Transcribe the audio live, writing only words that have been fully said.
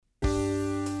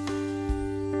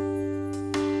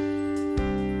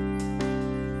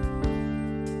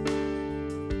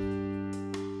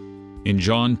In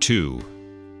John 2,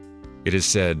 it is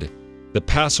said, "The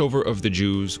Passover of the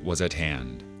Jews was at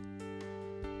hand."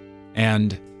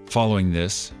 And following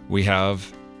this, we have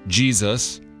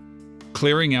Jesus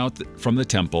clearing out from the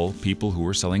temple people who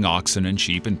were selling oxen and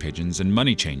sheep and pigeons and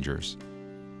money changers.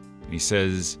 And he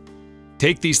says,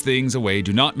 "Take these things away.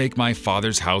 Do not make my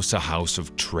Father's house a house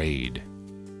of trade."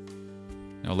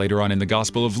 Now later on in the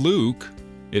Gospel of Luke,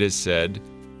 it is said,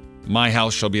 "My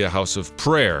house shall be a house of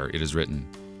prayer," it is written.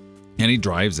 And he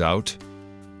drives out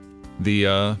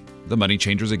the money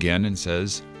changers again and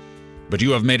says, "But you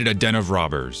have made it a den of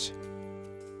robbers."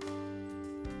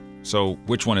 So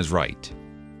which one is right?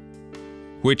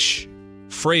 Which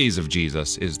phrase of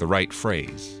Jesus is the right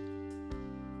phrase?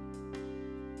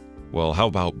 Well, how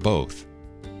about both?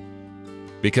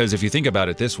 Because if you think about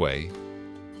it this way,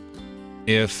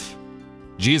 if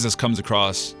Jesus comes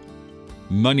across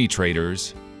money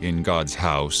traders in God's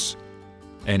house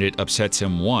and it upsets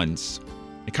him once,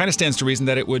 it kind of stands to reason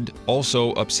that it would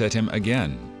also upset him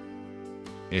again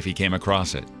if he came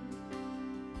across it.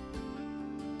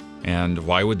 And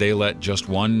why would they let just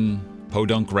one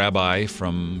podunk rabbi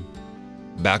from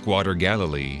backwater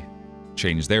Galilee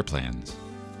change their plans?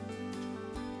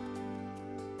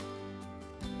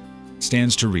 It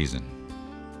stands to reason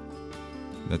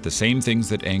that the same things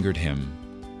that angered him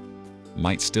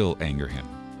might still anger him.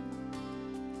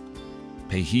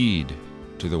 Pay heed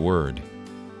to the word.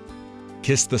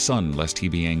 Kiss the Son, lest he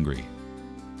be angry.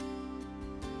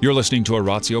 You're listening to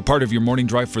Oratio, part of your morning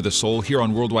drive for the soul here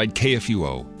on Worldwide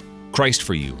KFUO. Christ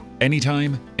for you,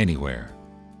 anytime, anywhere.